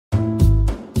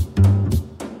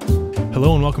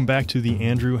Hello and welcome back to the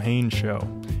Andrew Haines Show.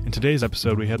 In today's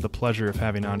episode, we had the pleasure of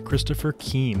having on Christopher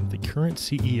Keem, the current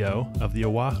CEO of the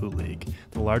Oahu League,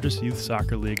 the largest youth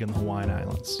soccer league in the Hawaiian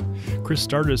Islands. Chris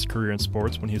started his career in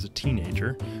sports when he was a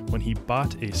teenager, when he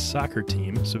bought a soccer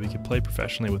team so he could play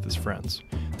professionally with his friends.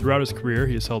 Throughout his career,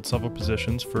 he has held several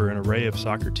positions for an array of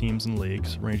soccer teams and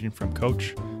leagues, ranging from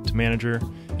coach to manager,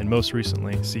 and most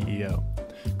recently, CEO.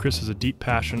 Chris has a deep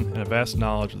passion and a vast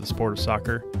knowledge of the sport of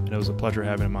soccer, and it was a pleasure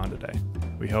having him on today.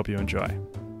 We hope you enjoy.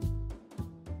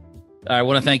 I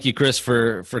want to thank you, Chris,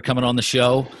 for coming on the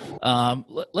show.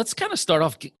 Let's kind of start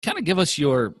off, kind of give us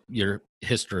your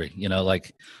history,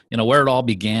 where it all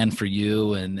began for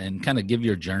you and kind of give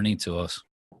your journey to us.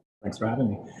 Thanks for having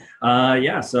me.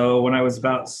 So when I was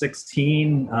about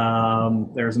 16,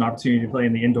 there was an opportunity to play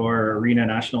in the indoor arena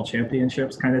national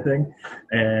championships kind of thing.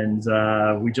 And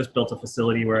we just built a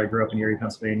facility where I grew up in Erie,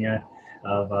 Pennsylvania,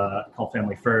 called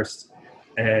Family First.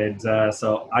 And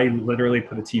so I literally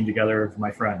put a team together of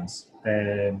my friends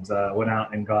and went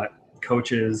out and got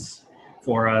coaches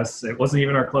for us. It wasn't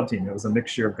even our club team. It was a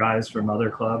mixture of guys from other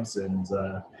clubs. And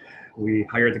we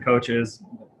hired the coaches.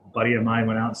 A buddy of mine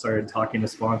went out and started talking to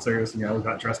sponsors. We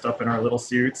got dressed up in our little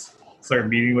suits, started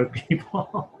meeting with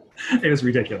people. It was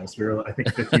ridiculous. We were, I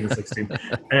think, 15 and 16.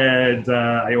 And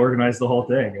I organized the whole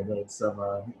thing. And then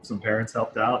some parents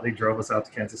helped out. They drove us out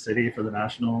to Kansas City for the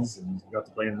Nationals and got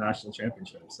to play in the national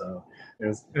championship. So it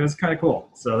was kind of cool.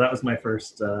 So that was my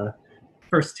first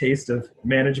taste of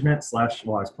management / I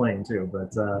was playing too.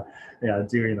 But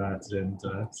doing that. And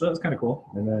so it was kind of cool.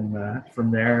 And then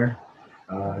from there,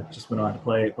 just went on to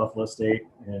play at Buffalo State.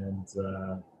 And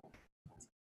a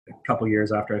couple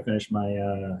years after I finished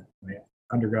my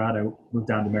undergrad, I moved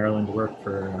down to Maryland to work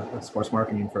for a sports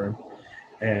marketing firm.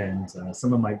 And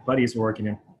some of my buddies were working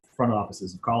in front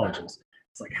offices of colleges.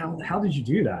 It's like, how did you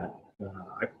do that?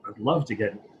 I'd love to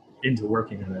get into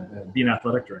working and be an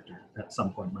athletic director at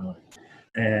some point in my life.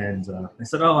 And I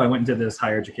said, I went and did this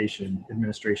higher education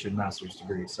administration master's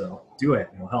degree. So do it,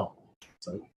 it'll help.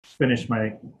 So I finished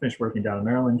working down in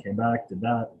Maryland, came back, did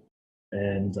that.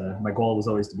 And my goal was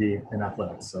always to be in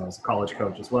athletics. So I was a college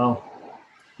coach as well.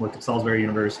 Worked at Salisbury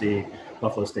University,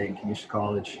 Buffalo State, and Kenosha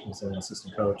College as an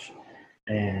assistant coach.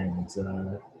 And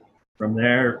from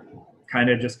there, kind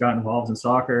of just got involved in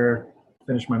soccer,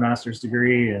 finished my master's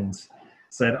degree, and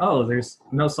said, there's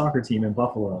no soccer team in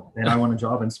Buffalo, and I want a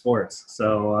job in sports.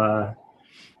 So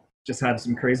just had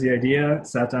some crazy idea,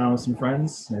 sat down with some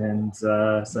friends, and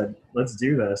said, let's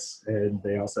do this. And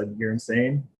they all said, you're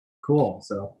insane. Cool.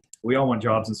 So we all want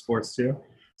jobs in sports too.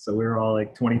 So we were all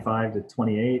like 25 to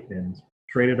 28 and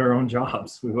created our own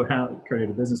jobs. We went out, created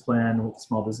a business plan with the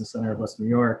Small Business Center of West New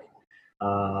York,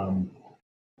 got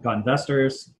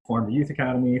investors, formed a youth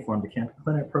academy, formed a camp and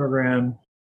clinic program,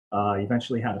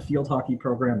 eventually had a field hockey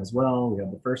program as well. We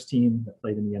had the first team that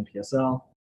played in the NPSL,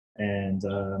 and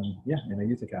and a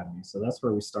youth academy. So that's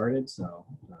where we started. So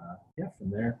from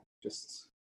there, just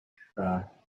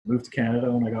moved to Canada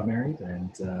when I got married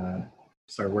and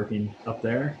started working up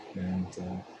there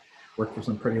and worked for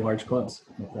some pretty large clubs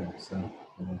up there. So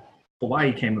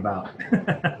Hawaii came about.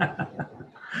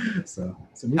 so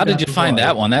how did you find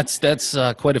that one? That's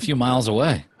quite a few miles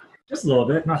away. Just a little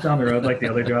bit, not down the road like the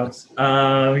other jobs.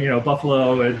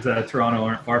 Buffalo and Toronto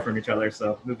aren't far from each other,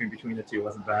 so moving between the two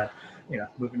wasn't bad.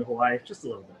 Moving to Hawaii, just a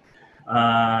little bit.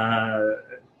 I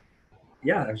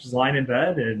was just lying in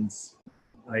bed and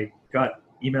I got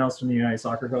emails from the United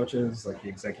Soccer coaches, like the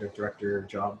executive director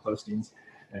job postings.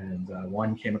 And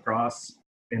one came across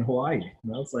in Hawaii.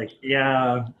 And I was like,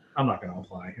 I'm not going to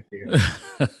apply.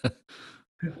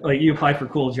 Like, you apply for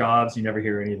cool jobs, you never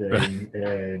hear anything.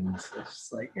 And it's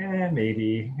just like,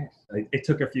 maybe. It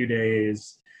took a few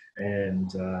days.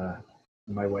 And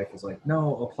my wife was like,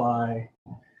 no, apply.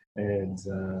 And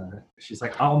she's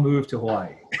like, I'll move to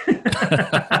Hawaii.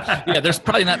 There's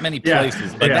probably not many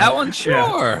places, but that one,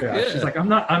 sure. Yeah. She's like, I'm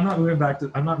not moving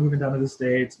down to the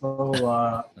States.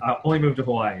 I'll only move to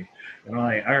Hawaii. And I'm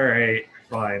like, all right,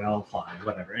 fine, I'll apply,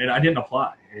 whatever. And I didn't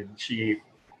apply, and she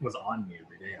was on me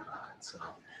every day about it. So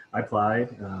I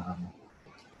applied,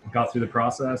 got through the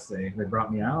process. They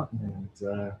brought me out, and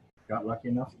got lucky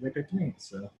enough that they picked me.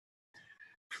 So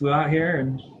flew out here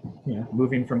and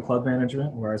moving from club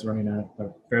management, where I was running a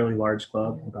fairly large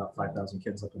club, about 5,000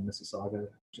 kids up in Mississauga,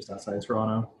 just outside of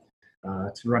Toronto,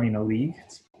 to running a league.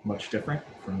 It's much different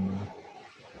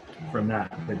from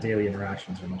that. The daily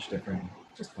interactions are much different.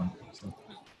 Just fun. So.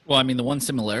 Well, I mean, the one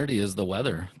similarity is the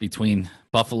weather between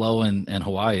Buffalo and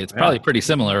Hawaii. It's probably pretty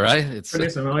similar, right? It's pretty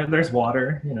similar. There's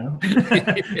water,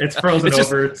 It's frozen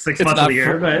over 6 months of the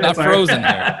year, but not frozen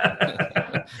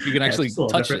there. You can actually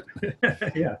touch it.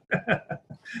 Yeah.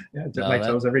 Yeah, dip my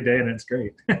toes every day, and it's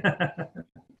great.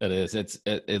 It is.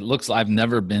 It looks. I've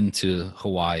never been to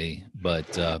Hawaii,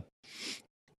 but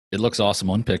it looks awesome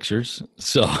on pictures.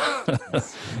 So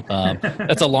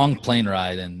that's a long plane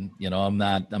ride, and I'm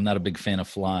not a big fan of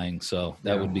flying, so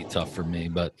that would be tough for me.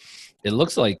 But it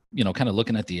looks like, kind of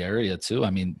looking at the area too.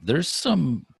 I mean, there's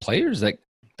some players that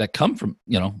come from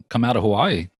come out of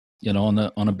Hawaii, on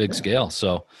a big scale.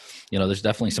 So there's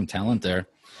definitely some talent there.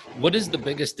 What is the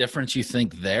biggest difference you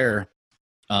think there?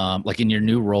 Like in your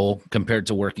new role compared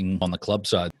to working on the club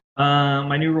side?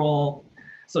 My new role,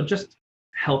 so just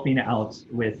helping out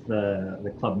with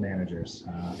the club managers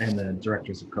and the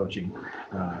directors of coaching.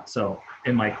 So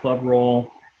in my club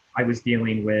role, I was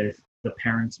dealing with the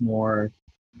parents more,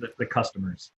 the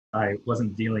customers. I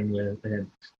wasn't dealing with,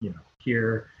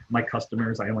 here, my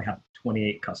customers, I only have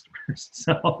 28 customers,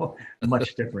 so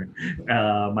much different.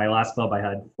 My last club, I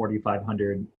had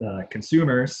 4,500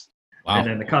 consumers. Wow. And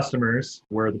then the customers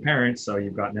were the parents, so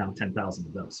you've got now 10,000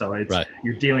 of those. So it's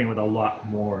You're dealing with a lot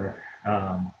more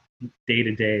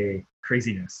day-to-day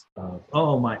craziness of,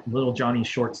 oh, my little Johnny's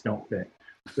shorts don't fit.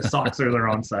 The socks are their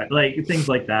own size, like things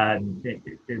like that. And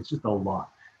it's just a lot.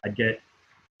 I'd get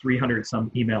 300 some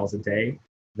emails a day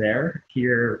there.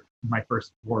 Here, my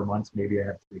first 4 months, maybe I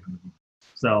had 300.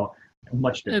 So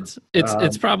much different.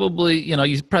 It's probably,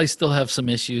 you probably still have some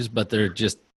issues, but they're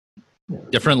just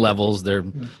different levels. They're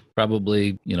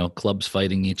probably, clubs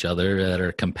fighting each other that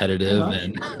are competitive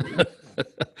and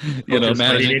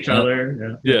managing each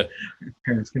other. Yeah.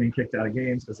 Parents getting kicked out of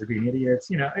games because they're being idiots.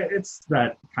 It's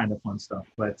that kind of fun stuff.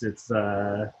 But it's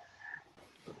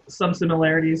some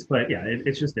similarities. But yeah,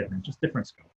 it's just different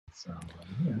scope. So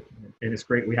and it's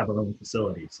great. We have our own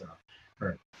facility,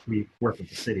 we work with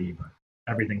the city, but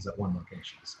everything's at one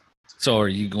location. So are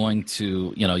you going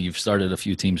to? You've started a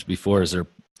few teams before. Is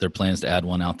there plans to add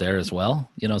one out there as well,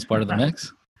 as part of the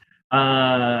mix?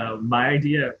 My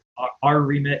idea, our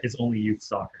remit is only youth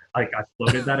soccer. Like, I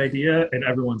floated that idea and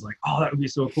everyone's like, oh, that would be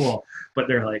so cool. But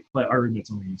they're like, but our remit's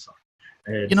only youth soccer.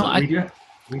 And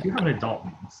we do have an adult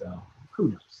league, so who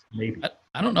knows? Maybe.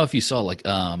 I don't know if you saw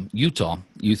Utah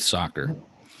youth soccer.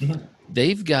 Mm-hmm.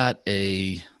 They've got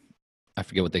I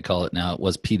forget what they call it now. It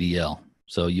was PDL.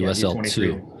 So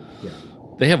USL2. Yeah.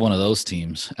 They have one of those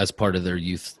teams as part of their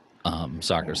youth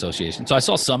soccer association. So I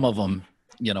saw some of them,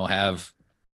 have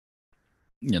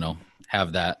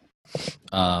that.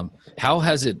 How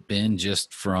has it been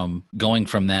just from going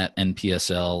from that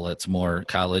NPSL that's more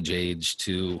college age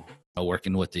to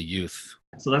working with the youth?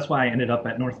 So that's why I ended up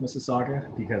at North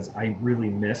Mississauga, because I really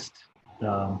missed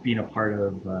being a part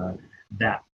of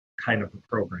that kind of a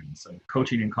program. So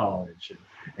coaching in college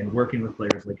and working with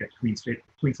players like at Queen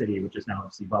City, which is now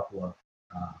FC Buffalo,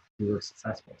 we were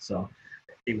successful. So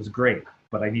it was great,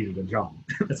 but I needed a job.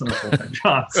 It's not a full-time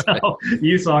job. So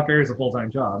youth soccer is a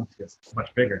full-time job. It's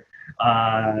much bigger.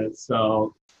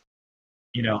 So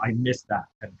I missed that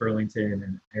at Burlington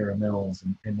and Era Mills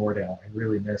and Moordale. I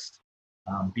really missed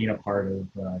being a part of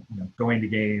going to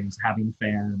games, having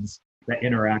fans, that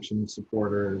interaction with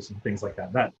supporters and things like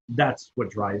that. That's what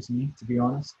drives me, to be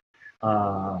honest.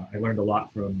 I learned a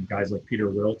lot from guys like Peter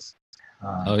Wiltz.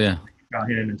 Got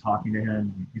him and talking to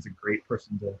him. He's a great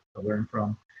person to learn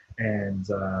from. And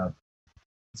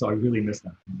so I really miss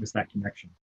that connection.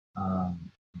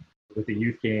 With the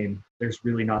youth game, there's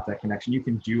really not that connection. You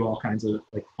can do all kinds of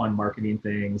fun marketing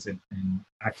things and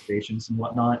activations and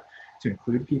whatnot to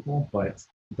include people, but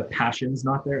the passion's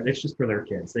not there. It's just for their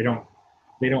kids. They don't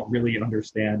really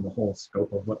understand the whole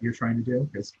scope of what you're trying to do,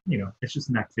 because it's just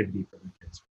an activity for their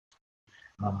kids.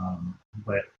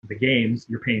 But the games,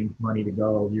 you're paying money to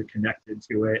go, you're connected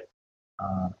to it,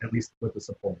 at least with the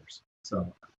supporters.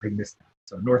 So I missed that.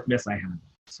 So North Miss I had.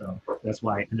 So that's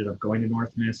why I ended up going to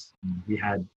North Miss. We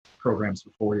had programs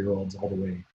for 4-year-olds all the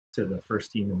way to the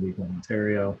first team in League One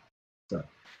Ontario. So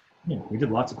we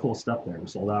did lots of cool stuff there. We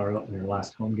sold out our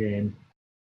last home game.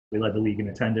 We led the league in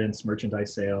attendance,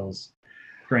 merchandise sales.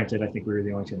 Granted, I think we were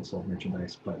the only team that sold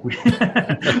merchandise, but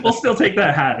we'll still take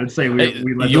that hat and say we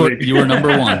led the league. You were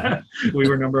number one. We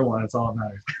were number one. It's all that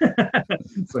matters.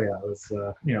 So yeah, it was.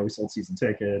 We sold season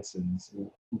tickets, and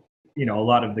a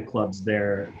lot of the clubs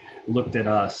there looked at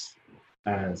us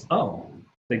as, oh,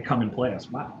 they'd come and play us.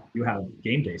 Wow, you have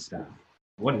game day staff.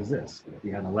 What is this?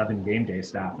 We had 11 game day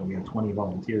staff, and we had 20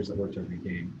 volunteers that worked every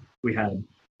game. We had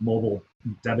mobile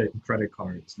debit and credit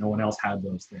cards. No one else had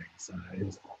those things. It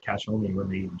was cash only when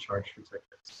they even charged for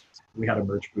tickets. We had a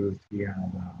merch booth. We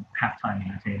had halftime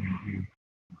entertainment. We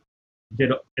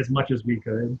did as much as we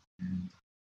could, and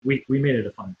we made it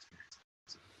a fun experience.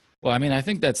 Well, I mean, I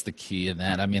think that's the key in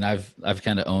that. I mean, I've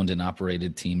kind of owned and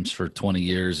operated teams for 20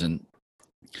 years, and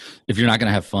If you're not going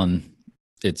to have fun,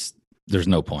 there's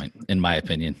no point, in my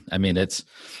opinion. I mean, it's,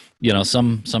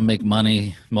 some make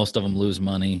money, most of them lose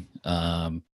money.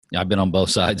 I've been on both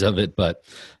sides of it, but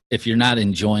if you're not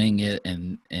enjoying it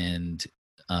and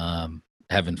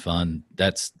having fun,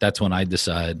 that's when I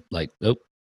decide, like, oh,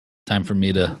 time for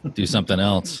me to do something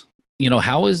else.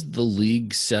 How is the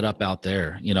league set up out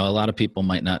there? A lot of people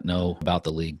might not know about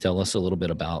the league. Tell us a little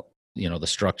bit about, the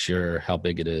structure, how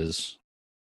big it is.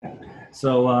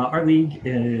 So our league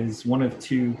is one of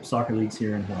two soccer leagues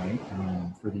here in Hawaii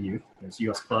for the youth. There's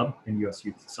U.S. Club and U.S.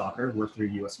 Youth Soccer. We're through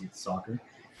U.S. Youth Soccer.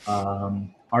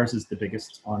 Ours is the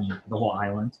biggest on the whole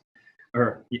island,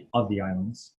 or of the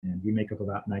islands, and we make up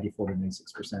about 94 to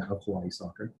 96% of Hawaii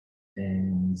soccer.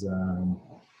 And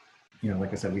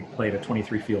like I said, we play at a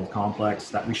 23-field complex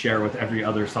that we share with every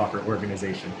other soccer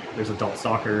organization. There's adult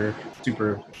soccer,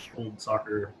 super old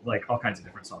soccer, like all kinds of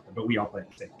different soccer, but we all play at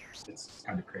the same place. It's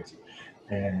kind of crazy.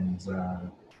 And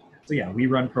so yeah, we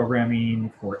run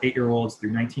programming for 8-year-olds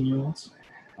through 19-year-olds.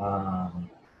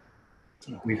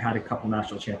 We've had a couple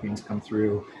national champions come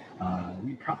through.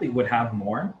 We probably would have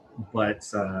more,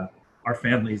 but our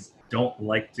families don't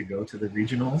like to go to the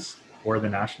regionals or the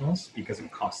nationals because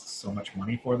it costs so much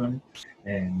money for them.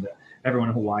 And everyone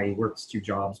in Hawaii works 2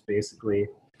 jobs basically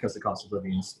because the cost of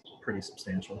living is pretty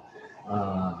substantial.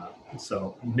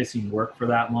 So missing work for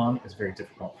that long is very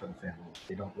difficult for the family.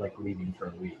 They don't like leaving for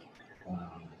a week.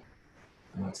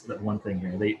 And that's the one thing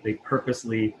here. They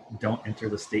purposely don't enter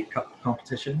the state cup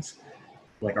competitions,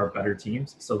 like our better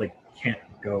teams, so they can't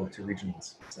go to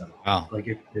regionals. So wow. Like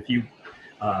if you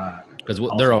because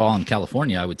they're all in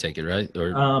California, I would take it, right?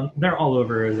 Or they're all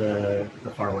over the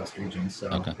far west region. So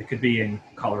okay. It could be in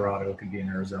Colorado, it could be in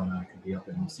Arizona, it could be up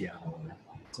in Seattle or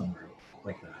somewhere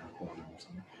like that, or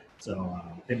somewhere. So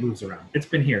it moves around. It's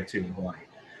been here too in Hawaii,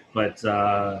 but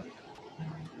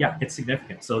yeah, it's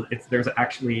significant. So there's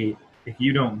actually, if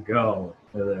you don't go,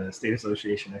 the state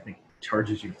association I think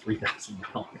charges you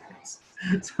 $3,000.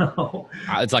 So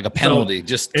it's like a penalty,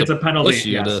 it's a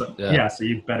penalty. Yeah, so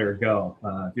you better go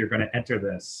if you're going to enter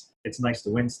this. It's nice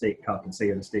to win state cup and say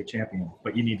you're the state champion,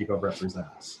 but you need to go represent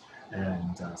us.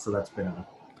 And so that's been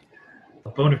a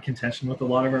bone of contention with a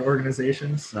lot of our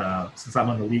organizations. Since I'm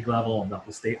on the league level and not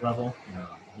the state level,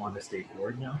 I'm on the state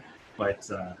board now. But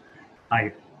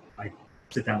I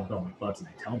sit down with all my clubs and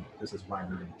I tell them this is why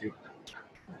we're going to do it.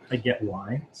 I get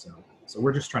why. So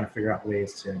we're just trying to figure out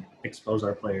ways to expose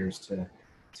our players to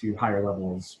higher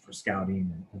levels for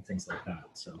scouting and things like that.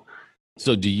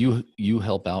 So do you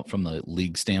help out from the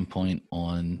league standpoint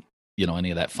on,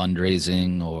 any of that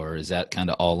fundraising, or is that kind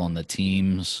of all on the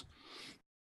teams?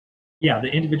 Yeah, the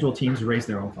individual teams raise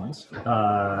their own funds.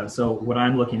 So what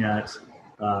I'm looking at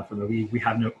from the league, we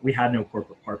had no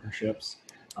corporate partnerships.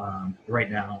 Right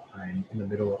now, I'm in the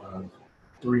middle of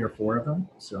 3 or 4 of them.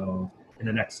 So in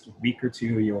the next week or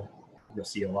 2, you'll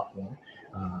see a lot more.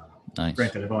 Nice.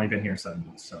 Granted, I've only been here 7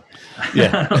 months, so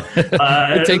yeah,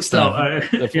 it takes time.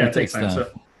 Yeah, it takes time.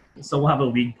 So we'll have a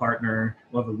league partner,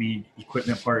 we'll have a league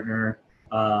equipment partner.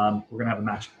 We're gonna have a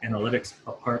match analytics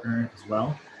partner as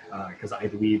well, because I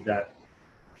believe that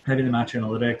having the match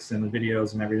analytics and the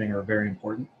videos and everything are very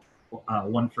important.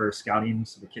 One for scouting,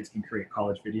 so the kids can create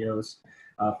college videos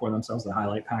for themselves, the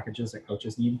highlight packages that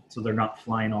coaches need, so they're not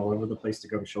flying all over the place to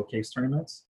go to showcase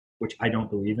tournaments, which I don't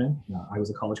believe in. I was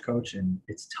a college coach, and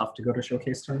it's tough to go to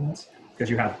showcase tournaments because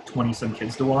you have 20-some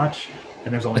kids to watch,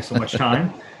 and there's only so much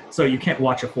time. So you can't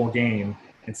watch a full game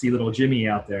and see little Jimmy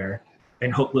out there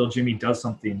and hope little Jimmy does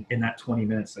something in that 20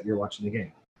 minutes that you're watching the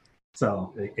game.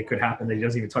 So it could happen that he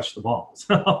doesn't even touch the ball,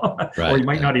 or he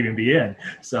might not even be in.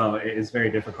 So it's very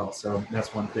difficult. So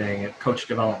that's one thing. Coach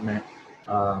development,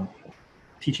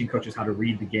 teaching coaches how to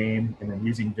read the game, and then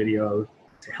using video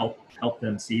to help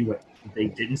them see what they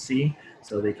didn't see,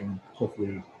 so they can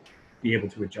hopefully be able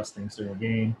to adjust things during the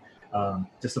game.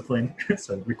 Discipline,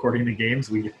 so recording the games,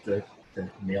 we get to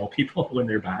nail people when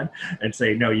they're bad and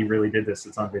say, no, you really did this,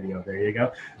 it's on video, there you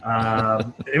go.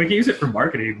 And we can use it for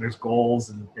marketing. There's goals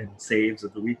and saves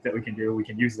of the week that we can do. We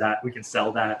can use that, we can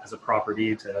sell that as a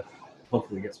property to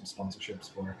hopefully get some sponsorships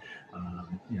for,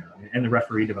 and the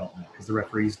referee development, because the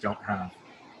referees don't have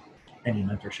any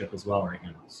mentorship as well right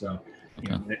now. So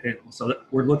so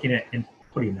we're looking at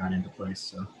putting that into place.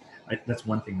 So that's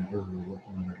one thing that we're really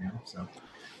working on right now. So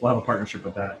we'll have a partnership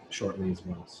with that shortly as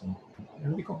well. So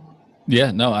it'll be cool.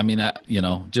 Yeah, no, I mean,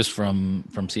 just from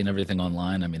seeing everything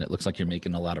online, I mean, it looks like you're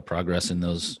making a lot of progress in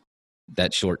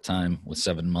that short time with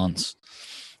 7 months.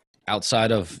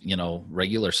 Outside of,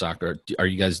 regular soccer, are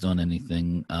you guys doing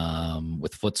anything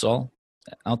with futsal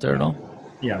out there at all?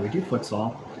 Yeah, we do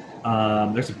futsal.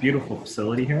 There's a beautiful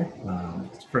facility here.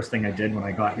 It's the first thing I did when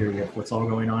I got here. We had futsal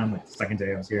going on. Like the second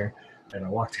day I was here, and I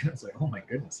walked in. I was like, "Oh my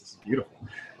goodness, this is beautiful."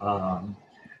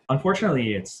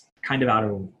 Unfortunately, it's kind of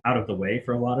out of the way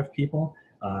for a lot of people.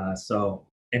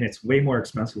 And it's way more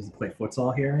expensive to play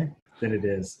futsal here than it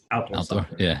is outdoor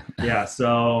soccer. Yeah. Yeah.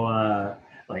 So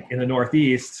like in the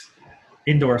Northeast,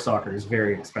 indoor soccer is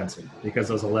very expensive because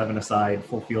those 11-a-side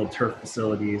full field turf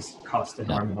facilities cost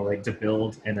an arm and a leg to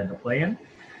build and then to play in.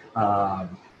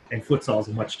 And futsal is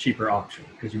a much cheaper option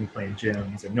because you can play in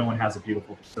gyms, and no one has a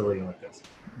beautiful facility like this.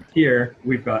 Here,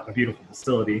 we've got a beautiful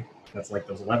facility that's like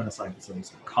those 11-a-side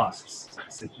facilities. It costs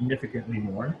significantly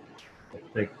more.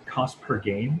 The cost per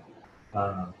game,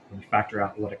 when you factor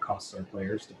out what it costs our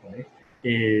players to play,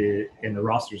 and the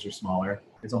rosters are smaller,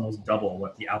 it's almost double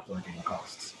what the outdoor game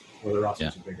costs, where the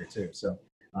rosters are bigger too. So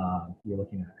you're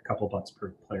looking at a couple bucks per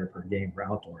player per game for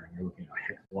outdoor, and you're looking at a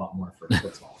heck of a lot more for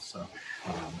futsal. So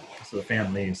the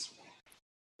families,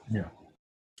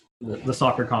 the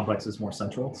soccer complex is more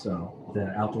central, so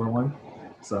the outdoor one.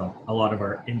 So a lot of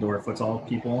our indoor futsal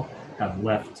people have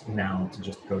left now to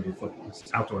just go do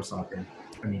outdoor soccer.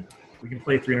 I mean, we can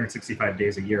play 365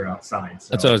 days a year outside.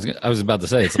 So. That's what I was about to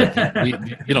say. It's like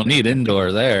you don't need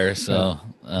indoor there, so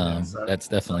that's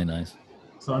definitely nice.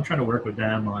 So I'm trying to work with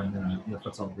them on the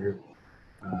futsal group.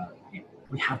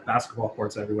 We have basketball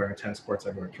courts everywhere and tennis courts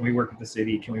everywhere. Can we work with the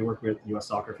city? Can we work with U.S.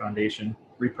 Soccer Foundation,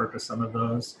 repurpose some of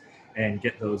those, and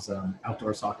get those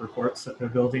outdoor soccer courts that they're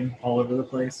building all over the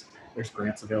place? There's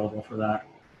grants available for that.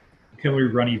 Can we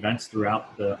run events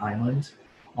throughout the island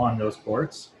on those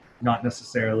courts? Not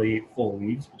necessarily full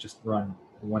leagues, but just run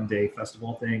one-day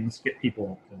festival things, get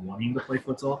people wanting to play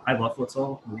futsal. I love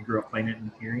futsal. We grew up playing it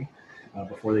in Erie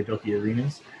before they built the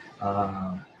arenas.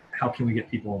 How can we get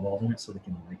people involved in it so they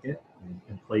can like it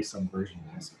and play some version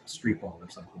of this, street ball or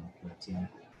something? But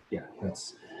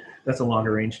that's a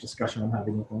longer range discussion I'm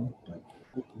having with them. But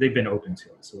they've been open to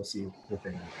it, so we'll see what they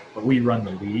do. But we run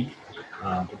the league,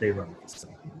 but they run the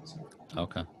facility. So.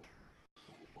 Okay.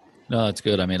 No, that's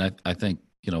good. I mean, I think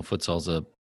futsal's a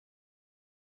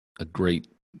great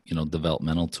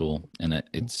developmental tool, and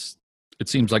it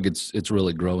seems like it's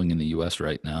really growing in the U.S.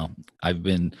 right now. I've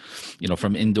been,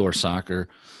 from indoor soccer,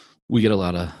 we get a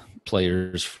lot of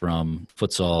players from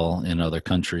futsal in other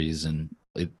countries, and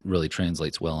it really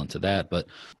translates well into that. But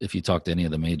if you talk to any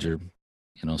of the major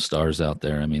stars out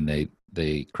there, I mean,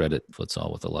 they credit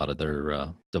futsal with a lot of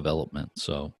their development.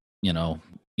 So,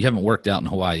 you haven't worked out in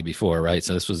Hawaii before, right?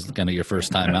 So this was kind of your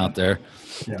first time out there.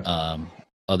 Yeah.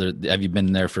 Have you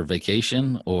been there for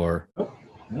vacation or? Oh,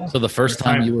 yeah. So the first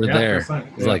time you were there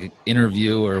was like an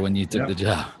interview or when you took the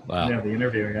job. Wow. Yeah, the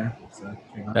interview. Yeah. So,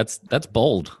 That's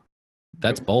bold.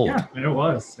 That's bold. Yeah, and it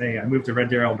was. Hey, I moved to Red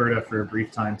Deer, Alberta for a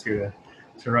brief time to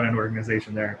run an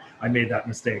organization there. I made that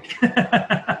mistake.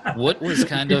 What was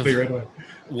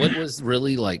what was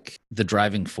really like the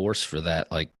driving force for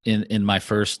that? Like in my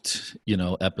first,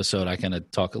 episode, I kind of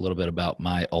talk a little bit about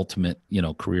my ultimate,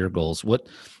 career goals.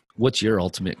 What's your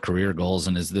ultimate career goals?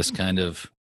 And is this kind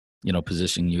of,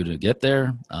 positioning you to get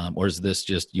there? Or is this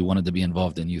just, you wanted to be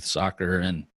involved in youth soccer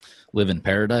and live in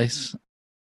paradise?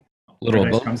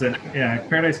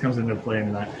 Paradise comes into play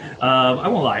in that. I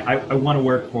won't lie. I want to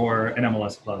work for an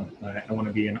MLS club. I want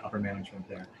to be in upper management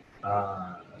there,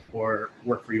 or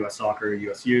work for U.S. Soccer,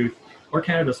 U.S. Youth, or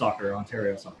Canada Soccer,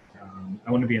 Ontario Soccer.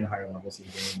 I want to be in the higher levels of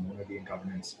the game. I want to be in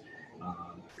governance.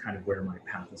 Kind of where my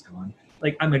path has gone.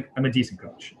 Like I'm a decent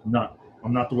coach. I'm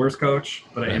not the worst coach,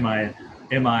 but am I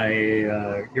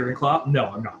Jurgen Klopp? No,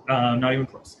 I'm not. Not even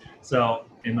close. So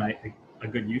am I a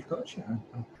good youth coach? Yeah,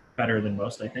 I'm better than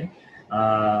most, I think.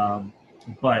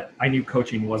 But I knew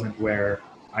coaching wasn't where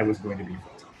I was going to be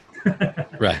full time.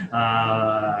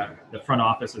 Right. The front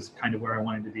office is kind of where I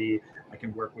wanted to be. I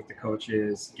can work with the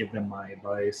coaches, give them my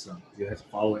advice. Do they have to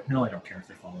follow it? No, I don't care if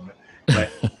they follow it. But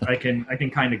I can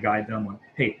kind of guide them on,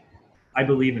 hey, I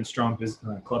believe in strong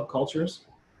club cultures.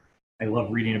 I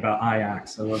love reading about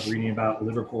Ajax. I love reading about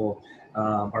Liverpool,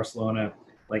 Barcelona,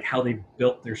 like how they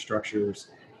built their structures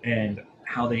and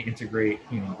how they integrate,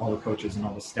 all the coaches and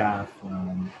all the staff,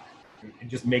 and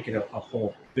just make it a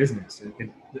whole business.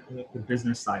 The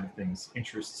business side of things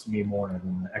interests me more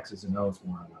than the X's and O's,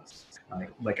 more or less.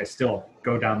 Like I still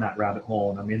go down that rabbit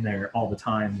hole, and I'm in there all the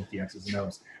time with the X's and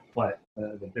O's. But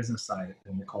the business side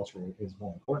and the culture is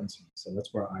more important to me. So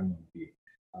that's where I want to be.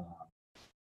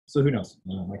 So who knows?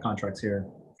 My contract's here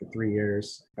for 3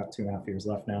 years. Got 2.5 years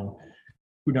left now.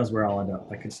 Who knows where I'll end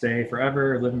up? I could stay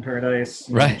forever, live in paradise,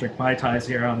 right. Drink Mai Tais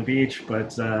here on the beach,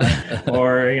 but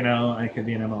or I could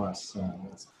be in MLS.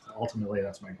 Ultimately,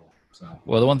 that's my goal. So.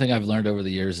 Well, the one thing I've learned over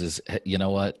the years is, you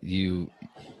know what, you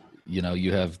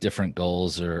you have different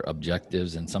goals or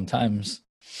objectives, and sometimes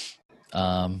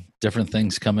different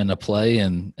things come into play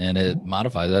and it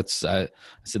modifies. I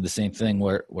said the same thing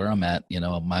where I'm at.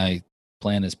 My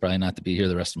plan is probably not to be here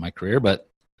the rest of my career, but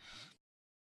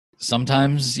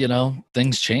sometimes,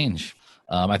 things change.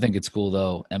 I think it's cool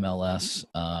though. MLS,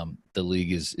 the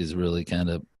league is really kind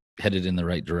of headed in the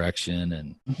right direction.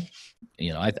 And,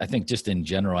 I think just in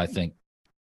general, I think,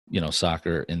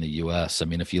 soccer in the US, I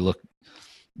mean, if you look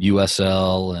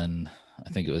USL, and I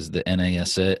think it was the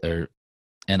NASA or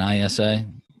NISA,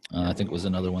 I think it was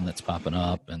another one that's popping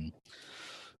up. And,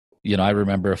 I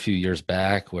remember a few years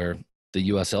back where the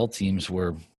USL teams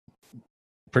were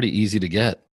pretty easy to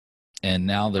get. And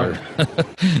now they're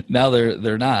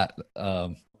they're not.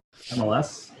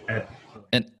 MLS at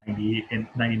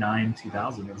 99,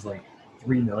 2000, it was like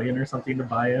 3 million or something to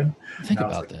buy in. Think now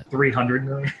about it's like that. 300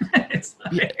 million.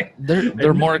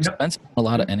 They're more expensive than a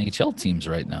lot of NHL teams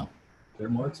right now. They're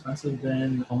more expensive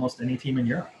than almost any team in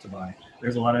Europe to buy.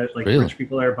 There's a lot of Really? rich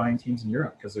people that are buying teams in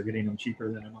Europe because they're getting them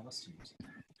cheaper than MLS teams.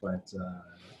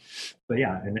 But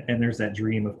yeah, and there's that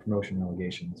dream of promotion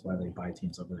relegation. That's why they buy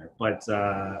teams over there. But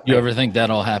You ever think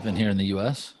that'll happen here in the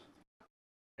U.S.?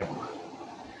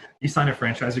 You sign a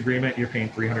franchise agreement, you're paying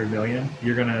 $300 million.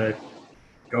 You're gonna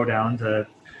go down to,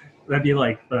 that'd be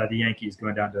like the Yankees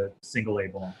going down to single A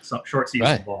ball, short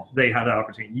season ball. They have that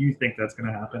opportunity. You think that's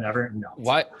gonna happen ever? No.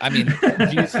 Why? I mean,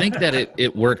 do you think that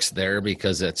it works there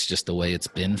because that's just the way it's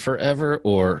been forever,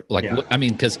 or I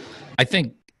mean, because I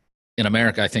think in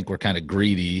America, I think we're kind of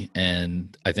greedy,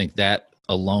 and I think that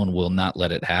alone will not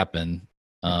let it happen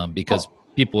because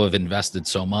people have invested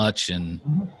so much. And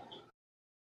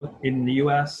in the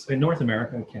U.S., in North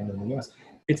America, Canada, and the U.S.,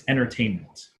 it's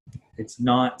entertainment. It's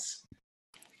not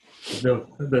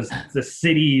the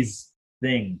city's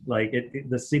thing. Like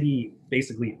the city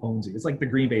basically owns it. It's like the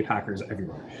Green Bay Packers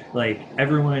everywhere. Like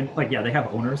everyone, they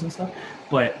have owners and stuff,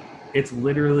 but it's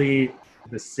literally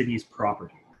the city's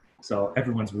property. So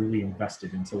everyone's really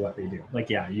invested into what they do.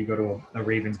 You go to a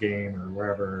Ravens game or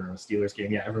wherever, a Steelers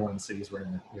game. Yeah, everyone in the city is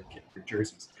wearing their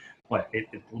jerseys. But it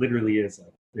literally is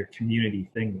their community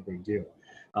thing that they do.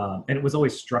 And it was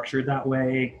always structured that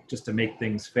way just to make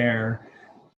things fair.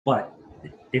 But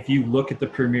if you look at the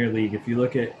Premier League, if you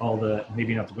look at all the,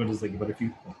 maybe not the Bundesliga, but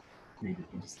maybe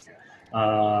the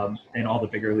Bundesliga, and all the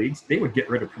bigger leagues, they would get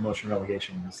rid of promotion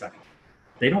relegation in a second.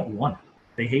 They don't want it.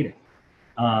 They hate it.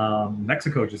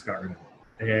 Mexico just got rid of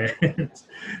it. And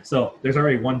so there's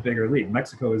already one bigger league.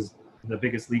 Mexico is the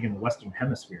biggest league in the Western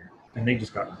Hemisphere, and they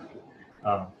just got rid of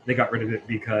it. They got rid of it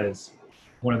because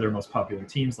one of their most popular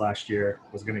teams last year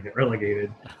was going to get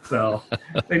relegated. So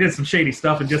they did some shady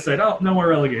stuff and just said, "Oh, no more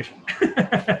relegation."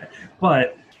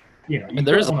 But and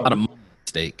there is a lot of money at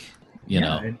stake.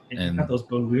 And you have those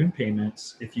balloon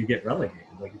payments if you get relegated.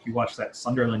 Like if you watch that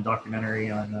Sunderland documentary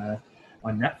on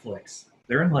Netflix,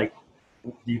 they're in like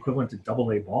the equivalent to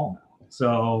AA ball now.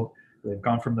 So they've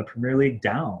gone from the Premier League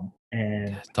down,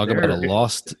 and talk about a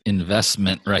lost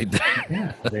investment right there.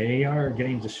 Yeah, they are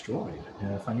getting destroyed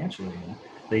financially.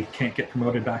 They can't get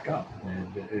promoted back up,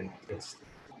 and it's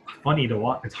funny to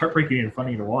watch. It's heartbreaking and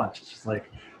funny to watch. It's just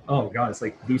like, oh god, it's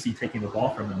like Lucy taking the ball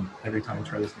from them every time they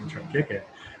try to kick it.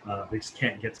 They just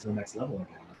can't get to the next level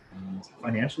again, and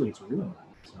financially it's ruined them.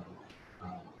 So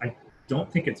I don't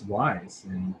think it's wise.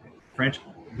 And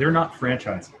they're not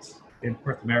franchises. In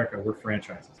North America, we're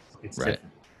franchises. It's different.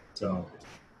 So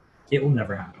it will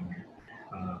never happen here.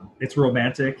 It's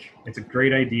romantic. It's a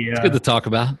great idea. It's good to talk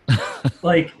about.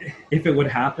 If it would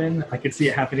happen, I could see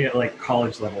it happening at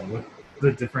college level with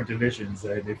the different divisions.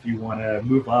 And if you want to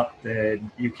move up,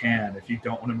 then you can. If you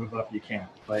don't want to move up, you can't.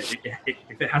 But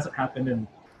if it hasn't happened in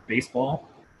baseball,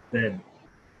 then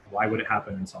why would it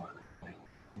happen in soccer?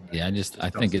 I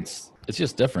think it's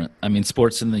just different. I mean,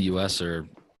 sports in the U.S. are,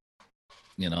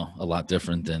 a lot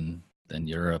different than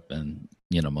Europe and,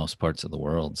 most parts of the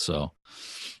world. So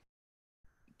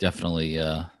definitely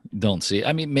don't see.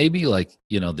 I mean, maybe the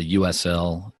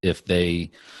USL, if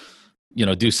they,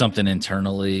 do something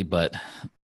internally, but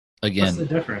again. What's the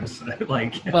difference?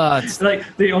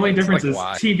 The only difference is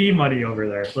TV money over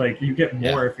there. You get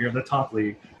more if you're in the top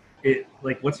league.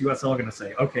 What's USL going to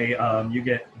say? Okay, you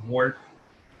get more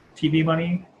TV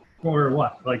money or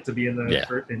what? To be in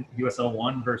the in USL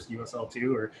 1 versus USL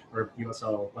 2 or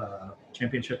USL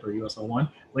Championship or USL 1.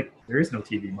 There is no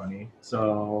TV money.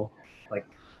 So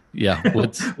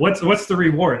what's the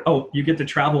reward? Oh, you get to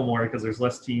travel more because there's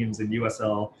less teams in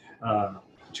USL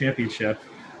Championship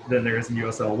than there is in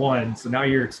USL 1. So now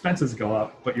your expenses go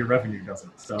up, but your revenue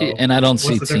doesn't. So and I don't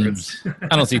see teams.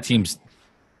 I don't see teams,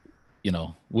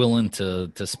 willing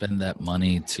to spend that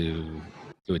money to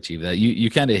to achieve that. You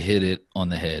kind of hit it on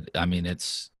the head. I mean,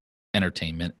 it's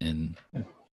entertainment in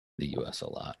the U.S. a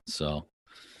lot. So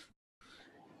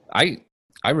I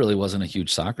really wasn't a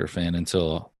huge soccer fan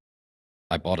until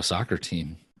I bought a soccer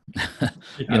team,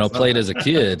 played as a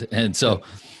kid. And so,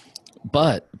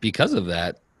 but because of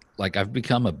that, like, I've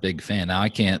become a big fan. Now I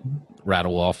can't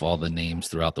rattle off all the names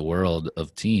throughout the world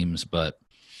of teams, but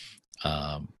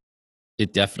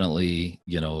it definitely,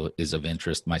 is of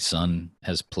interest. My son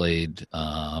has played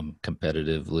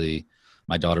competitively.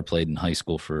 My daughter played in high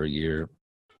school for a year.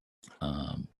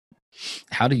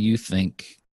 How do you think,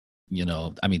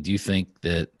 do you think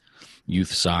that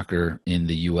youth soccer in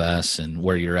the U.S. and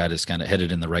where you're at is kind of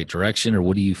headed in the right direction, or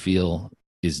what do you feel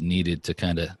is needed to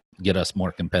kind of get us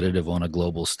more competitive on a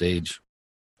global stage?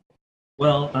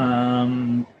 Well,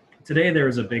 today there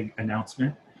was a big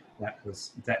announcement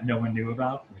that no one knew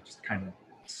about, which kind of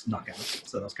snuck out.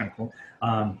 So that was kind of cool.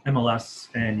 MLS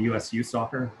and US Youth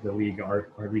Soccer, the league our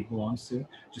league belongs to,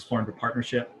 just formed a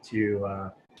partnership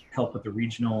to help with the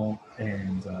regional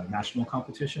and national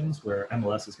competitions, where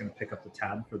MLS is going to pick up the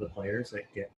tab for the players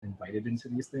that get invited into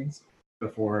these things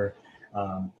before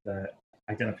the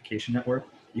identification network.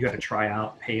 You got to try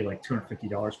out, pay like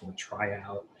 $250 for the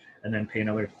tryout, and then pay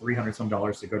another $300 some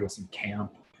to go to some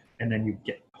camp, and then you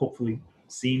get hopefully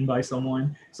seen by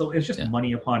someone. So it's just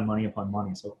money upon money upon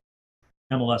money. So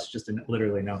MLS just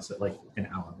literally announced it like an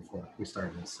hour before we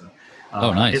started this. So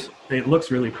nice. It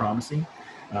looks really promising.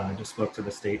 Just spoke to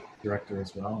the state director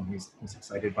as well, and he's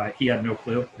excited by it. He had no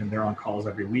clue, and they're on calls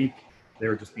every week. They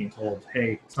were just being told,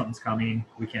 hey, something's coming.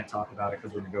 We can't talk about it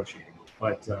because we're negotiating.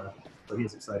 But so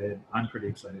he's excited. I'm pretty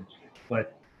excited.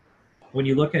 But when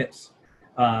you look at,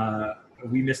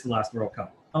 we missed the last World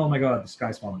Cup. Oh my God, the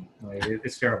sky's falling. Like,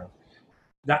 it's terrible.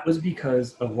 That was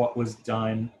because of what was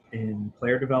done in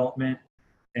player development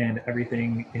and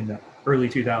everything in the early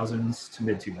 2000s to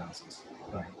mid 2000s.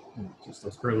 Like, just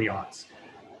those early aughts.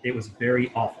 It was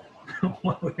very awful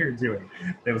what we were doing.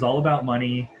 It was all about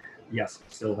money. Yes,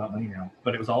 it's still about money now,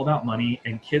 but it was all about money,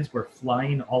 and kids were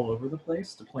flying all over the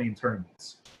place to play in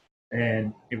tournaments.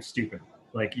 And it was stupid.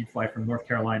 Like, you'd fly from North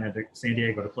Carolina to San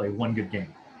Diego to play one good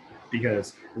game,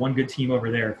 because one good team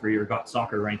over there for your GOT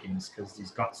soccer rankings, because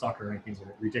these GOT soccer rankings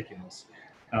are ridiculous.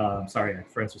 Sorry, I have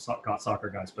friends with GOT soccer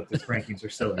guys, but these rankings are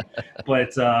silly.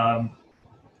 But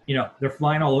they're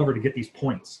flying all over to get these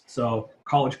points. So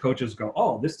college coaches go,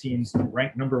 oh, this team's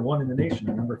ranked number 1 in the nation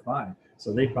or number 5.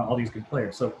 So they've got all these good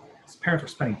players. So parents were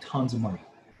spending tons of money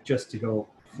just to go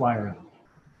fly around.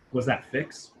 Was that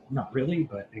fixed? Not really,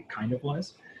 but it kind of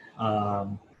was.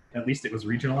 At least it was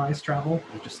regionalized travel,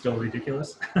 which is still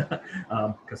ridiculous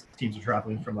because teams are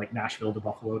traveling from like Nashville to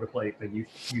Buffalo to play a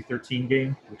U13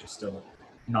 game, which is still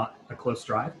not a close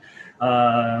drive.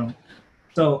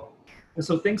 So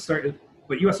things started.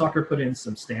 But U.S. Soccer put in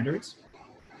some standards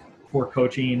for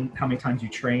coaching, how many times you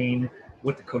train,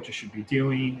 what the coaches should be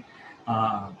doing,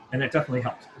 and that definitely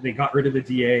helped. They got rid of the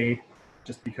DA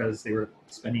just because they were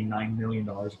spending $9 million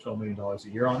or $12 million a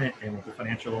year on it, and with the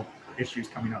financial issues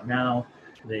coming out now,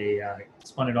 they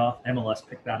spun it off. MLS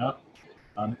picked that up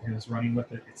and is running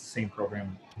with it. It's the same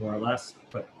program, more or less,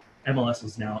 but MLS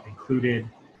has now included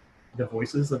the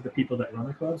voices of the people that run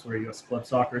the clubs, where U.S. Club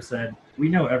Soccer said, we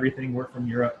know everything, we're from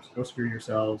Europe, go screw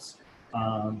yourselves.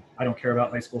 I don't care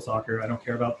about high school soccer, I don't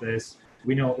care about this,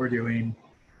 we know what we're doing.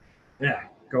 Yeah,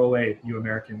 go away, you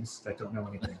Americans that don't know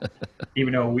anything.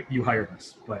 Even though you hired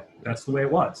us, but that's the way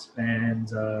it was. And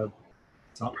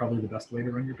it's not probably the best way to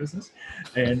run your business.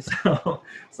 And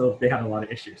so they had a lot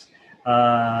of issues.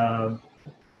 But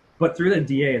through the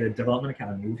DA, the Development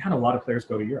Academy, we've had a lot of players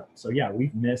go to Europe. So yeah,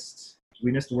 we missed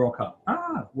the World Cup.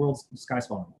 World's sky's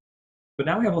falling. But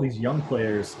now we have all these young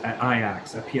players at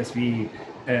Ajax, at PSV,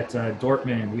 at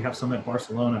Dortmund. We have some at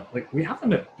Barcelona. Like, we have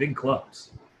them at big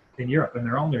clubs in Europe, and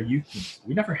they're on their youth teams.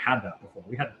 We never had that before.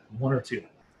 We had 1 or 2.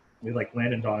 We had like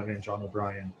Landon Donovan, John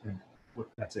O'Brien, and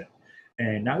that's it.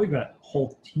 And now we've got a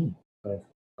whole team of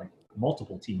like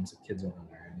multiple teams of kids over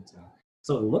there. And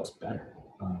so it looks better.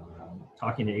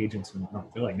 Talking to agents and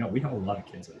whatnot, they're like, no, we have a lot of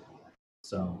kids there.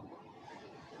 So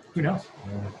who knows?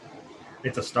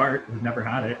 It's a start. We've never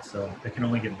had it, so it can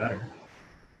only get better.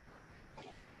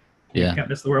 Yeah. We can't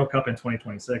miss the World Cup in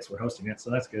 2026. We're hosting it,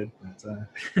 so that's good. We'll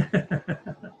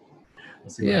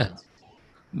see what happens.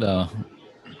 No.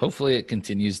 Hopefully it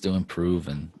continues to improve,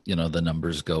 and the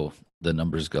numbers go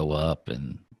up,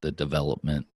 and the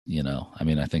development.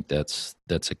 I think that's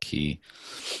a key.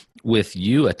 With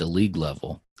you at the league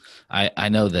level, I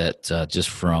know that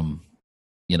just from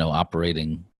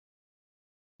operating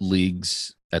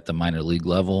leagues at the minor league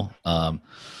level,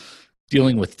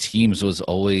 dealing with teams was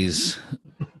always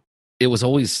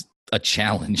a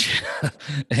challenge.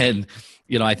 And,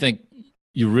 I think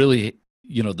you really,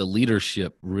 the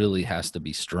leadership really has to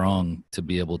be strong to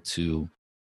be able to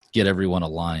get everyone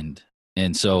aligned.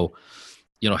 And so,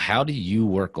 how do you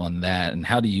work on that, and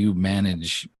how do you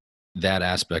manage that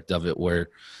aspect of it where,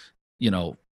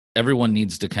 everyone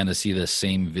needs to kind of see the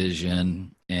same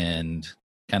vision and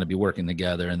kind of be working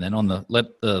together, and then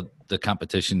let the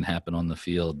competition happen on the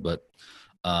field. But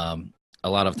a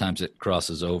lot of times it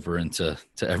crosses over into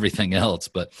everything else.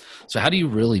 But so how do you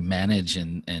really manage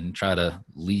and try to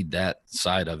lead that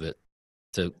side of it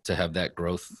to have that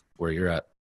growth where you're at?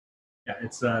 Yeah,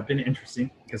 it's been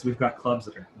interesting because we've got clubs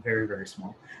that are very, very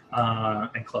small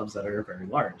and clubs that are very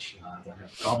large that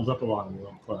have gobbled up a lot of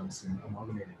little clubs and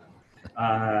amalgamated them.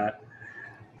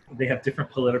 They have different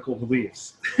political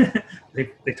beliefs.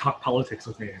 they talk politics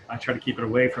with me. I try to keep it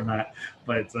away from that,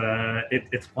 but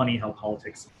it's funny how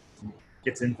politics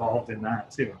gets involved in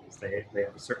that too. They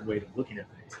have a certain way of looking at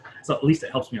things. So at least it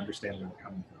helps me understand where they're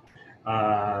coming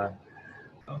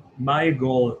from. My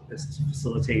goal is to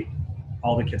facilitate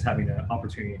all the kids having an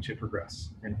opportunity to progress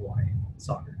in Hawaii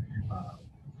soccer.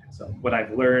 So what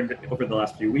I've learned over the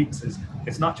last few weeks is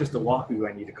it's not just Oahu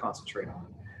I need to concentrate on,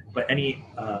 but any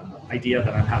idea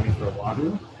that I'm having for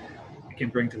Oahu, I can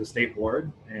bring to the state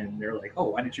board, and they're like, oh,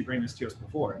 why didn't you bring this to us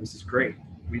before? This is great.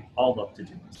 We'd all love to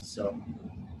do this. So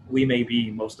we may be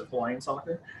most of Hawaiian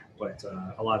soccer, but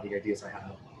a lot of the ideas I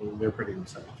have, they're pretty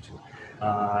receptive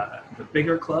to. The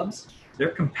bigger clubs, their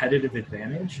competitive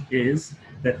advantage is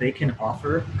that they can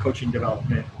offer coaching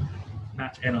development,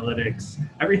 match analytics,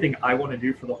 everything I want to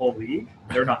do for the whole league,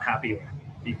 they're not happy with.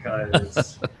 Because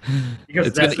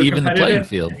it's that's going to even the playing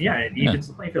field. Yeah, it evens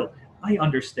the playing field. I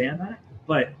understand that,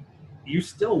 but you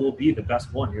still will be the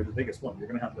best one. You're the biggest one. You're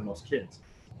going to have the most kids,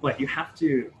 but you have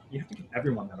to give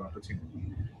everyone that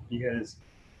opportunity, because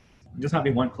just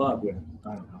having one club with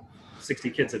 60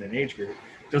 kids in an age group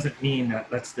doesn't mean that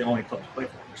that's the only club to play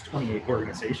for. There's 28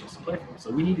 organizations to play for,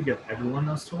 so we need to give everyone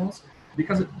those tools,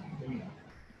 because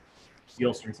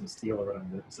steel strings and steel, or whatever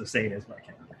the saying is, but I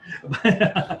can't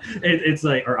remember. It's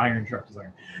like, or iron sharpens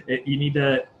iron. You need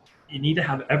to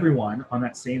have everyone on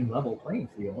that same level playing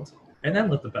field, and then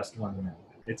let the best one win.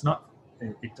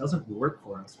 It doesn't work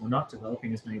for us. We're not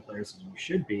developing as many players as we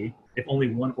should be if only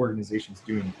one organization is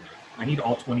doing it. I need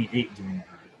all 28 doing it.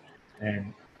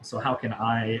 And so how can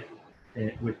I,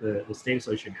 with the state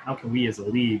association, how can we as a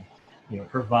league,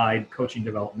 provide coaching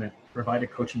development, provide a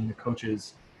coaching to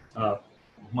coaches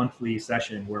monthly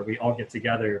session where we all get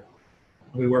together,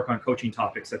 we work on coaching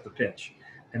topics at the pitch,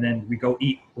 and then we go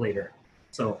eat later.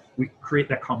 So we create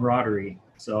that camaraderie.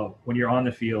 So when you're on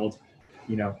the field,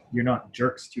 you're not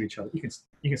jerks to each other. You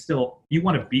can still, you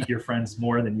want to beat your friends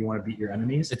more than you want to beat your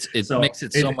enemies. It makes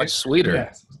it so much sweeter.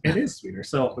 Yes, it is sweeter.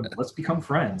 So let's become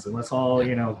friends, and let's all,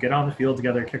 get on the field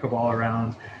together, kick a ball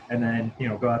around, and then,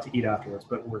 go out to eat afterwards.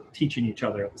 But we're teaching each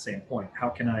other at the same point. How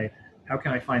can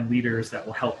I find leaders that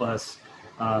will help us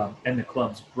and the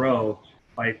clubs grow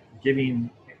by giving,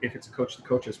 if it's a coach to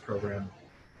coaches program,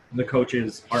 the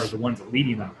coaches are the ones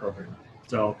leading that program.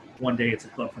 So one day it's a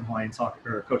club from Hawaiian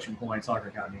Soccer, or a coach from Hawaiian Soccer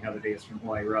Academy. Another day it's from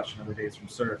Hawaii Rush. Another day it's from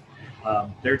Surf.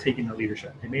 They're taking the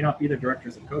leadership. It may not be the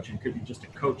directors of coaching. It could be just a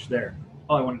coach there.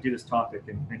 Oh, I want to do this topic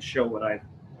and show what I've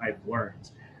learned.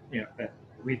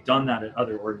 We've done that at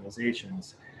other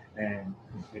organizations, and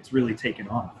it's really taken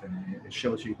off. And it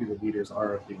shows you who the leaders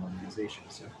are of the organization.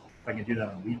 So if I can do that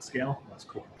on a league scale, that's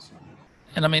cool. So.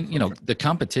 And I mean, the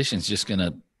competition's just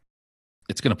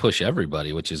it's going to push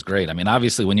everybody, which is great. I mean,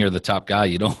 obviously when you're the top guy,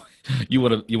 you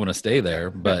want to stay there.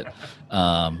 But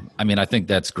I mean, I think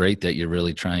that's great that you're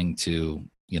really trying to,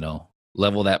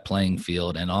 level that playing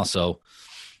field. And also,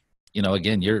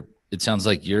 again, it sounds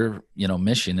like your,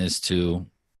 mission is to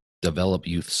develop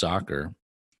youth soccer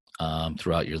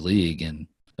throughout your league. And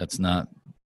that's not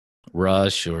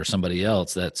Rush or somebody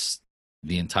else. That's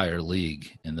the entire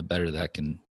league. And the better that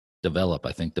can develop,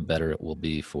 I think the better it will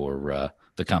be for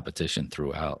the competition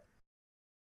throughout.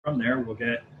 From there, we'll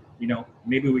get,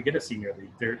 maybe we get a senior league.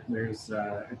 There's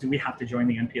do we have to join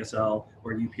the NPSL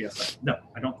or UPSL? No,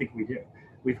 I don't think we do.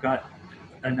 We've got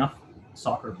enough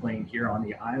soccer playing here on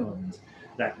the island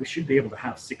that we should be able to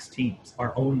have 6 teams,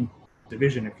 our own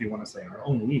division, if you want to say, our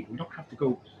own league. We don't have to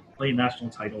go play national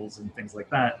titles and things like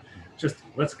that. Just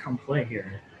let's come play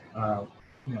here.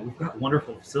 We've got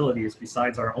wonderful facilities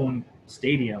besides our own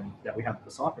stadium that we have at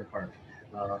the soccer park.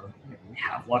 We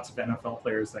have lots of NFL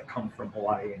players that come from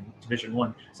Hawaii in Division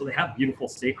I, so they have beautiful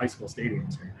high school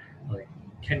stadiums here. Like,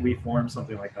 can we form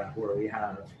something like that where we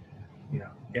have,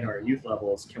 in our youth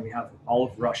levels, can we have all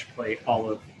of Rush play all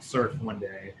of Surf one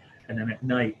day, and then at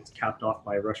night it's capped off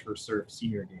by a Rush versus Surf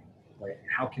senior game? Like,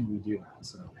 how can we do that?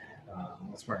 So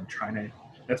that's where I'm trying to.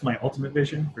 That's my ultimate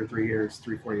vision for 4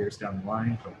 years down the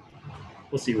line. But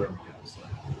we'll see where we go. So.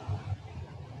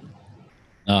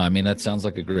 No, I mean, that sounds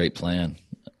like a great plan.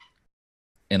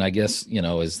 And I guess,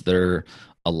 is there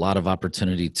a lot of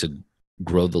opportunity to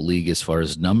grow the league as far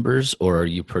as numbers, or are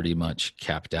you pretty much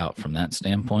capped out from that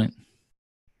standpoint?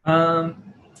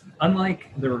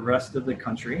 Unlike the rest of the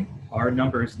country, our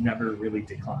numbers never really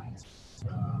declined.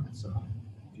 So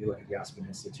if you look at the Aspen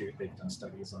Institute, they've done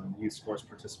studies on youth sports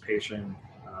participation.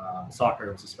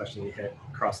 Soccer was especially hit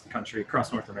across the country,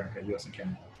 across North America, US and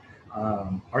Canada.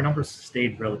 Our numbers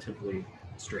stayed relatively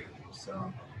straight.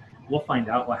 So we'll find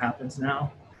out what happens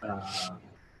now.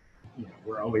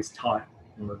 We're always taught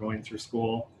when we're going through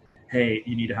school, hey,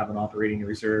 you need to have an operating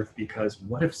reserve, because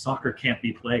what if soccer can't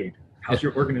be played? How's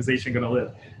your organization going to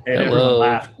live? And everyone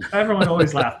laughed. Everyone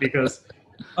always laughed because,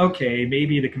 okay,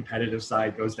 maybe the competitive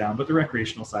side goes down, but the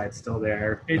recreational side's still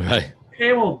there.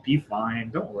 It will be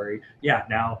fine. Don't worry. Yeah,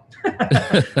 now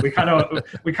we kind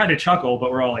of chuckle,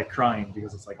 but we're all like crying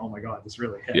because it's like, oh my God, this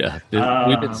really hit. Yeah,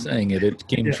 we've been saying it. It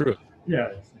came true.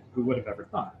 Yeah, who would have ever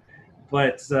thought?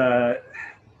 But I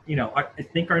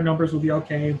think our numbers will be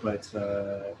okay. But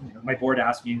my board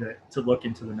asked me to look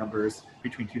into the numbers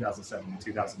between 2007 and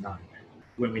 2009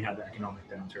 when we had the economic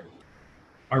downturn.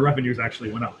 Our revenues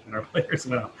actually went up and our players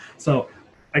went up. So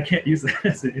I can't use that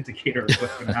as an indicator of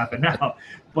what's going to happen now.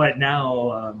 But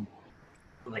now,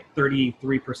 like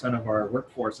 33% of our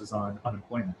workforce is on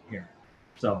unemployment here.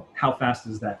 So how fast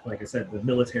is that? Like I said, the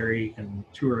military and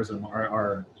tourism are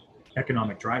our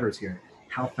economic drivers here.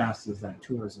 How fast is that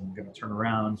tourism going to turn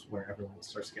around where everyone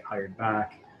starts to get hired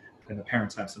back and the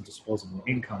parents have some disposable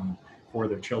income for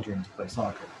their children to play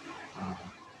soccer?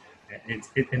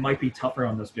 It might be tougher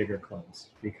on those bigger clubs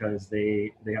because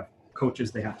they have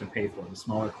coaches they have to pay for. The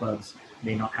smaller clubs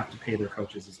may not have to pay their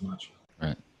coaches as much.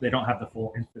 Right. They don't have the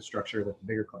full infrastructure that the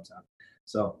bigger clubs have.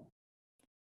 So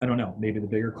I don't know. Maybe the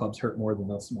bigger clubs hurt more than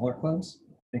those smaller clubs.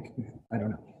 I don't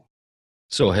know.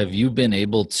 So have you been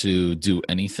able to do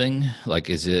anything? Like,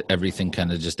 is it everything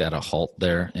kind of just at a halt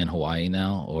there in Hawaii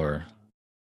now, or?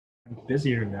 I'm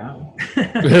busier now.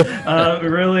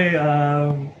 Really.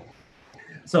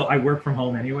 So I work from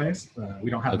home anyways. We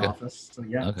don't have an office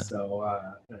yet. Okay. So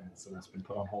that's been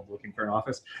put on hold looking for an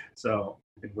office. So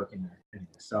I've been working there anyway.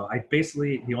 So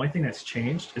the only thing that's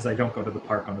changed is I don't go to the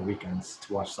park on the weekends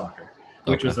to watch soccer,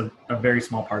 which was a very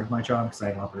small part of my job because I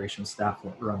have operations staff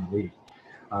that run the league.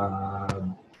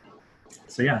 I've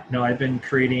been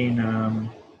creating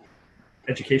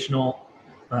educational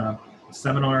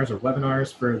seminars or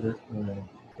webinars for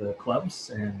the clubs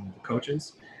and the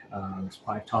coaches. There's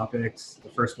 5 topics. The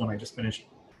first one I just finished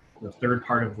the third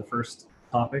part of the first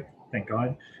topic. Thank God.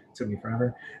 It took me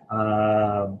forever.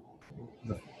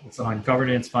 It's on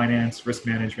governance, finance, risk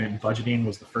management, and budgeting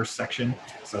was the first section.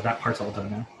 So that part's all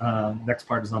done now. Next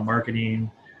part is on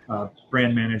marketing,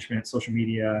 brand management, social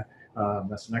media.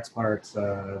 That's the next part.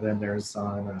 Then there's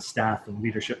on staff and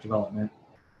leadership development.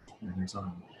 And there's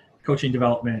on coaching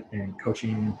development and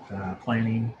coaching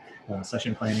planning,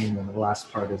 session planning. And the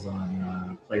last part is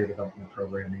on player development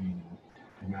programming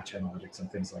and match analytics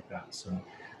and things like that. So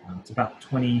it's about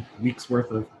 20 weeks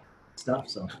worth of stuff.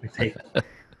 So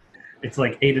it's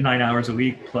like 8 to 9 hours a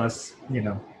week plus,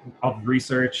 all the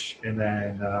research and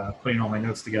then putting all my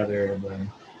notes together and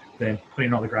then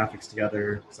putting all the graphics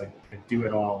together. It's like I do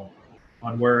it all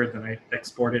on Word, then I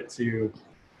export it to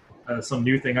some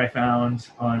new thing I found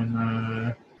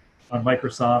on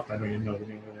Microsoft. I don't even know the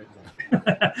name of it.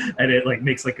 And it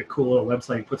makes a cool little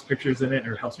website, puts pictures in it,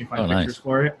 or helps me find pictures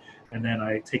for it. And then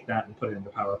I take that and put it into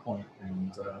PowerPoint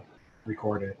and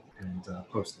record it and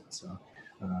post it. So,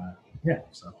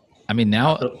 So I mean,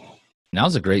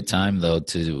 now's a great time though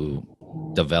to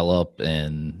develop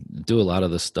and do a lot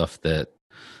of the stuff that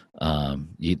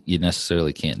you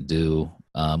necessarily can't do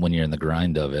when you're in the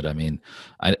grind of it. I mean,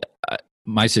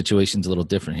 my situation's a little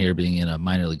different here being in a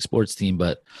minor league sports team,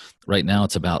 but right now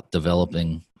it's about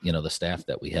developing, the staff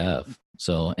that we have.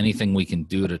 So anything we can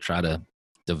do to try to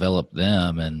develop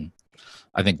them. And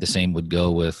I think the same would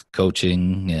go with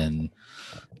coaching and,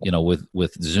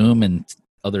 with Zoom and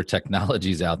other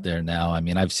technologies out there now. I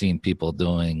mean, I've seen people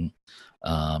doing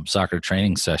soccer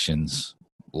training sessions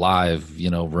live,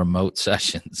 remote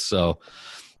sessions. So,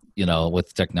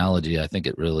 with technology, I think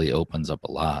it really opens up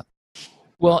a lot.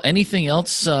 Well, anything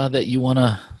else that you want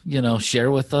to,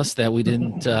 share with us that we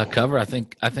didn't cover? I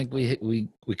think we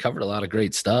covered a lot of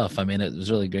great stuff. I mean, it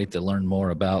was really great to learn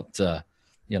more about,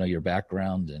 your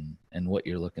background and what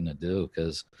you're looking to do,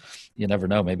 because you never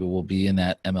know. Maybe we'll be in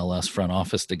that MLS front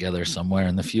office together somewhere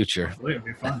in the future. It'll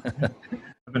be fun.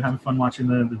 I've been having fun watching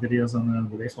the videos on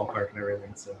the baseball park and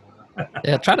everything. So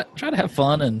Yeah, try to have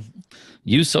fun and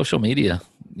use social media.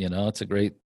 You know, it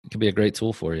can be a great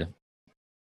tool for you.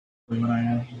 when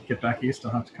I get back east,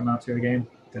 I'll have to come out to a game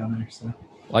down there. So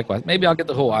Likewise, maybe I'll get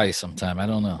to Hawaii sometime. I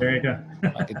don't know. there you go.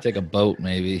 I could take a boat,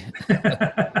 maybe.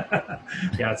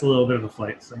 Yeah, it's a little bit of a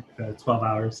flight. It's like 12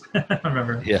 hours. I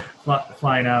remember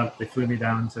flying out. They flew me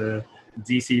down to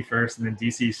DC first, and then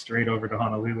DC straight over to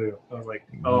Honolulu. I was like,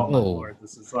 oh my Lord,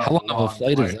 this is how long of a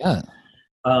flight is that?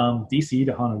 DC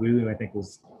to Honolulu, I think,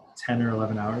 was 10 or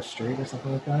 11 hours straight or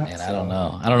something like that. Man, so, I don't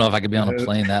know. I don't know if I could be on a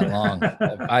plane that long.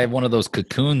 I have one of those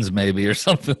cocoons maybe or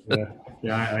something.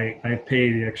 Yeah, I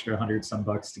pay the extra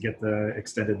 $100 to get the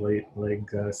extended leg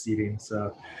seating,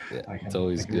 so I can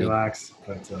relax.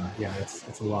 But yeah,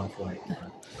 it's a long flight.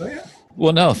 But yeah.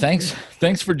 Well, no, thanks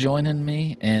for joining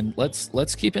me, and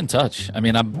let's keep in touch. I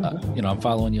mean, I'm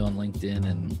following you on LinkedIn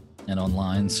and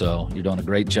online, so you're doing a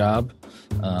great job.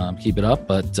 Keep it up,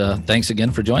 but thanks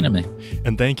again for joining me.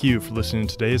 And thank you for listening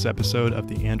to today's episode of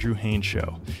the Andrew Haines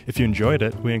Show. If you enjoyed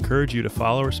it, we encourage you to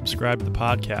follow or subscribe to the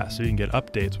podcast so you can get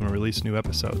updates when we release new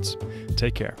episodes.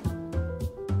 Take care.